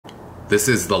This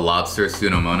is the Lobster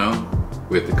sunomono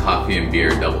with the coffee and beer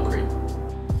double cream.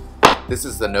 This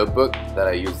is the notebook that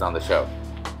I used on the show.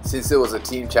 Since it was a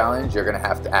team challenge, you're gonna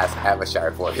have to ask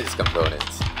Avishai for his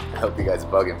components. I hope you guys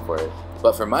bug him for it.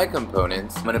 But for my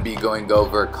components, I'm gonna be going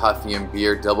over coffee and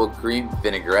beer double cream,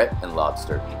 vinaigrette, and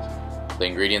lobster. The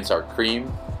ingredients are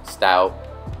cream, stout,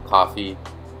 coffee,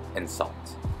 and salt.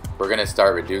 We're gonna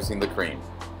start reducing the cream.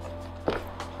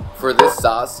 For this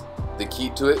sauce, the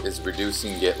key to it is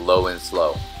reducing it low and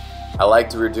slow. I like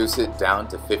to reduce it down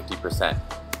to 50%.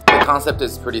 The concept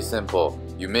is pretty simple.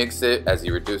 You mix it as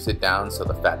you reduce it down so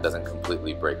the fat doesn't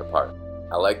completely break apart.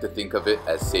 I like to think of it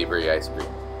as savory ice cream.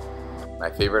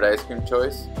 My favorite ice cream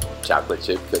choice? Chocolate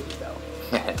chip cookie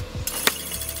dough.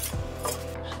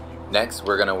 Next,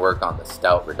 we're gonna work on the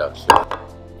stout reduction.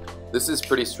 This is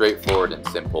pretty straightforward and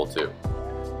simple too.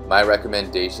 My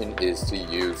recommendation is to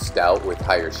use stout with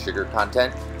higher sugar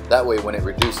content. That way when it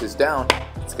reduces down,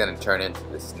 it's gonna turn into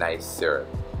this nice syrup.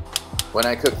 When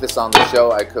I cooked this on the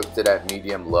show, I cooked it at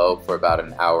medium-low for about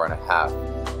an hour and a half.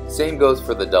 Same goes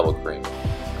for the double cream.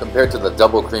 Compared to the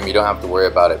double cream, you don't have to worry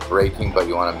about it breaking, but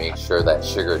you wanna make sure that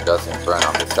sugar doesn't burn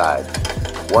on the side.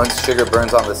 Once sugar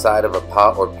burns on the side of a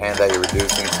pot or pan that you're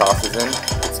reducing sauces in,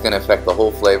 it's gonna affect the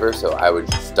whole flavor, so I would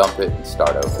just dump it and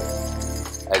start over.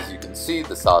 As you can see,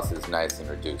 the sauce is nice and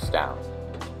reduced down.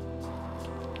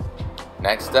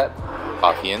 Next step,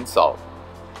 coffee and salt.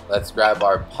 Let's grab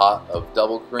our pot of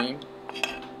double cream,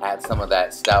 add some of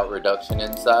that stout reduction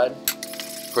inside.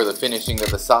 For the finishing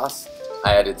of the sauce,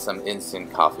 I added some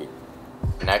instant coffee.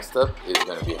 Next up is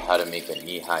going to be how to make a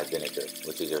knee-high vinegar,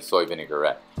 which is your soy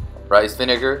vinaigrette. Rice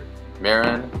vinegar,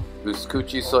 mirin,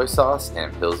 uskuchi soy sauce,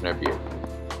 and Pilsner beer.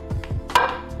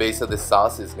 Base of this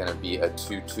sauce is going to be a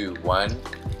 2-2-1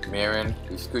 mirin,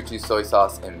 uskuchi soy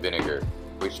sauce, and vinegar,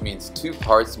 which means 2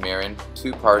 parts mirin,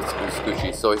 2 parts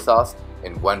uskuchi soy sauce,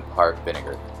 and 1 part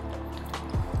vinegar.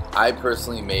 I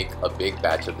personally make a big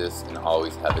batch of this and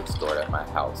always have it stored at my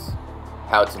house.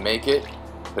 How to make it: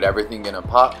 put everything in a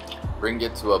pot, bring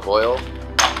it to a boil,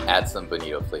 add some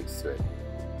bonito flakes to it.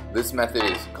 This method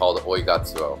is called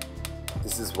oigatsuo.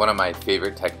 This is one of my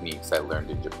favorite techniques I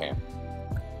learned in Japan.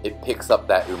 It picks up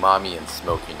that umami and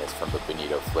smokiness from the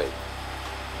bonito flake.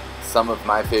 Some of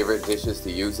my favorite dishes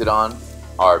to use it on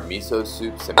are miso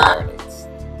soups and marinades.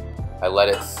 I let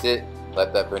it sit,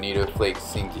 let that bonito flake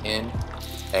sink in,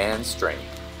 and strain.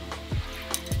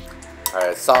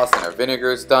 Alright, sauce and our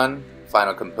vinegar is done.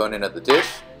 Final component of the dish,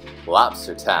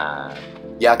 lobster time.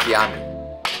 Yaki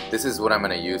Ami. This is what I'm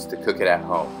going to use to cook it at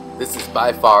home. This is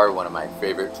by far one of my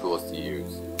favorite tools to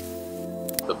use.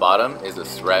 The bottom is a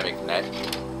ceramic net.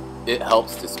 It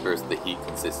helps disperse the heat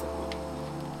consistently.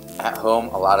 At home,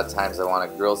 a lot of times I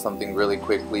want to grill something really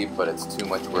quickly, but it's too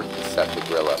much work to set the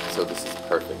grill up, so this is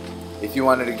perfect. If you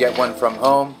wanted to get one from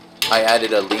home, I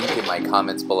added a link in my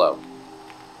comments below.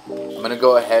 I'm going to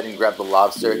go ahead and grab the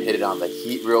lobster, hit it on the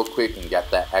heat real quick, and get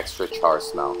that extra char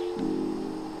smell.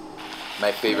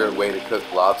 My favorite way to cook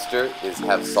lobster is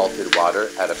have salted water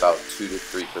at about 2 to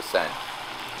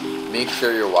 3%. Make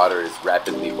sure your water is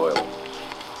rapidly boiling.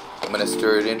 I'm going to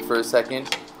stir it in for a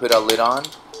second, put a lid on,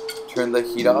 turn the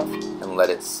heat off, and let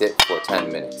it sit for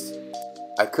 10 minutes.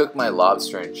 I cook my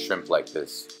lobster and shrimp like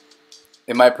this.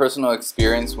 In my personal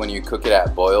experience, when you cook it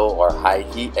at boil or high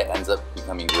heat, it ends up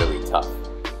becoming really tough.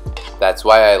 That's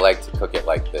why I like to cook it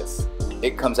like this.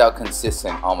 It comes out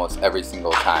consistent almost every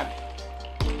single time.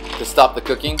 To stop the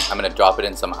cooking, I'm going to drop it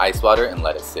in some ice water and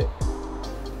let it sit.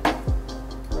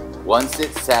 Once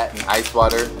it's sat in ice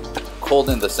water, cold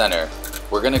in the center,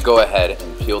 we're going to go ahead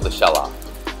and peel the shell off.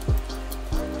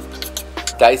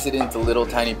 Dice it into little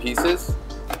tiny pieces,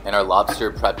 and our lobster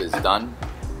prep is done,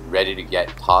 ready to get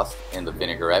tossed in the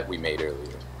vinaigrette we made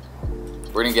earlier.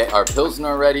 We're going to get our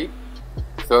Pilsner ready,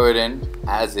 throw it in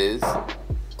as is,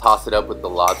 toss it up with the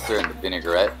lobster and the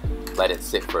vinaigrette, let it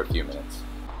sit for a few minutes.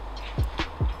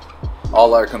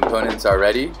 All our components are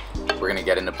ready. We're going to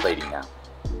get into plating now.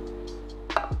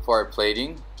 For our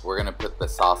plating, we're going to put the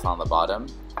sauce on the bottom.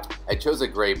 I chose a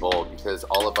gray bowl because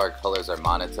all of our colors are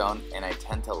monotone, and I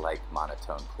tend to like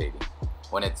monotone plating.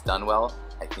 When it's done well,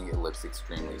 I think it looks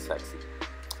extremely sexy.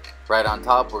 Right on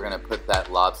top, we're going to put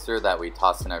that lobster that we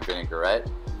tossed in our vinaigrette,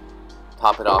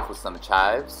 top it off with some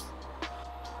chives,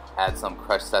 add some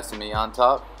crushed sesame on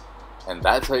top, and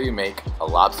that's how you make a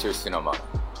lobster sunomono.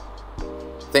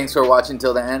 Thanks for watching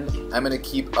till the end. I'm going to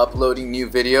keep uploading new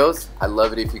videos. I'd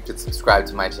love it if you could subscribe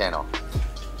to my channel.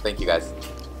 Thank you guys.